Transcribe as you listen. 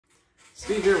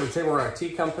Steve here with Table Rock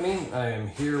Tea Company. I am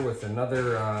here with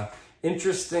another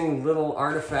interesting little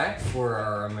artifact for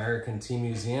our American Tea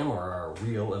Museum, or our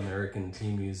real American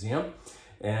Tea Museum.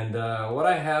 And what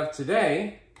I have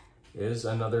today is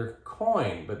another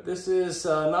coin, but this is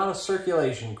not a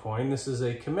circulation coin. This is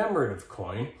a commemorative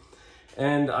coin,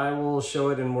 and I will show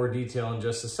it in more detail in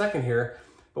just a second here.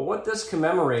 But what this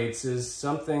commemorates is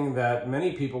something that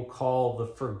many people call the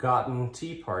Forgotten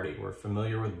Tea Party. We're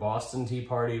familiar with Boston Tea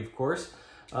Party, of course,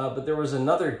 but there was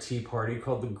another tea party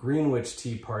called the Greenwich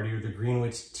Tea Party, or the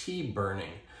Greenwich Tea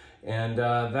Burning. And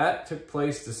that took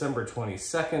place December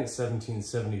 22nd,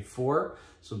 1774.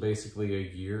 So basically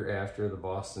a year after the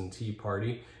Boston Tea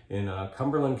Party in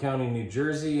Cumberland County, New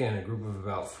Jersey, and a group of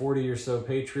about 40 or so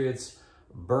patriots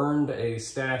burned a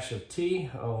stash of tea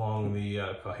along the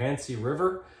Cohansey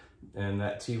River, and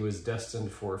that tea was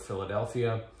destined for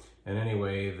Philadelphia. And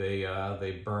anyway,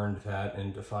 they burned that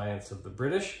in defiance of the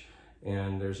British,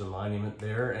 and there's a monument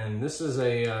there. And this is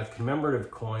a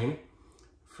commemorative coin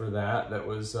for that. That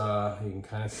was, you can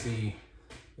kind of see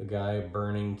the guy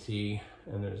burning tea,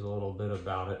 and there's a little bit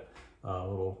about it, a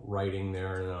little writing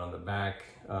there, and then on the back,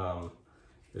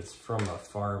 it's from a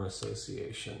farm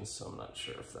association, so I'm not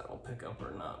sure if that'll pick up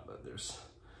or not, but there's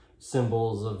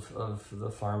symbols of the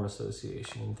farm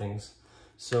association and things.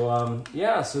 So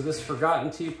yeah, so this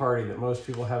Forgotten Tea Party that most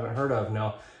people haven't heard of.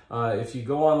 Now, if you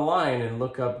go online and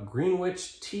look up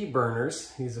Greenwich Tea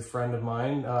Burners, he's a friend of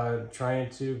mine, trying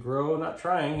to grow, not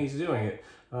trying, he's doing it,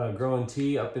 growing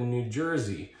tea up in New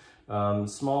Jersey.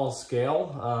 Small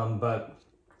scale, but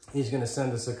he's gonna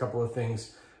send us a couple of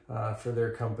things for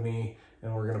their company,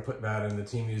 and we're going to put that in the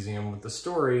Tea Museum with the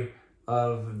story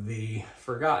of the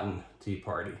Forgotten Tea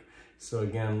Party. So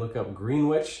again, look up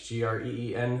Greenwich, Greenwich,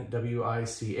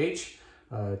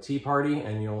 Tea Party,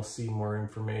 and you'll see more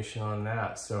information on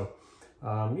that. So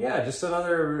yeah, just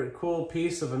another cool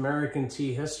piece of American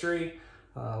tea history.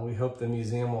 We hope the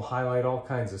museum will highlight all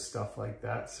kinds of stuff like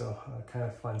that. So kind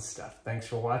of fun stuff. Thanks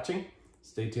for watching.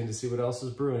 Stay tuned to see what else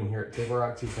is brewing here at Table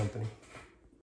Rock Tea Company.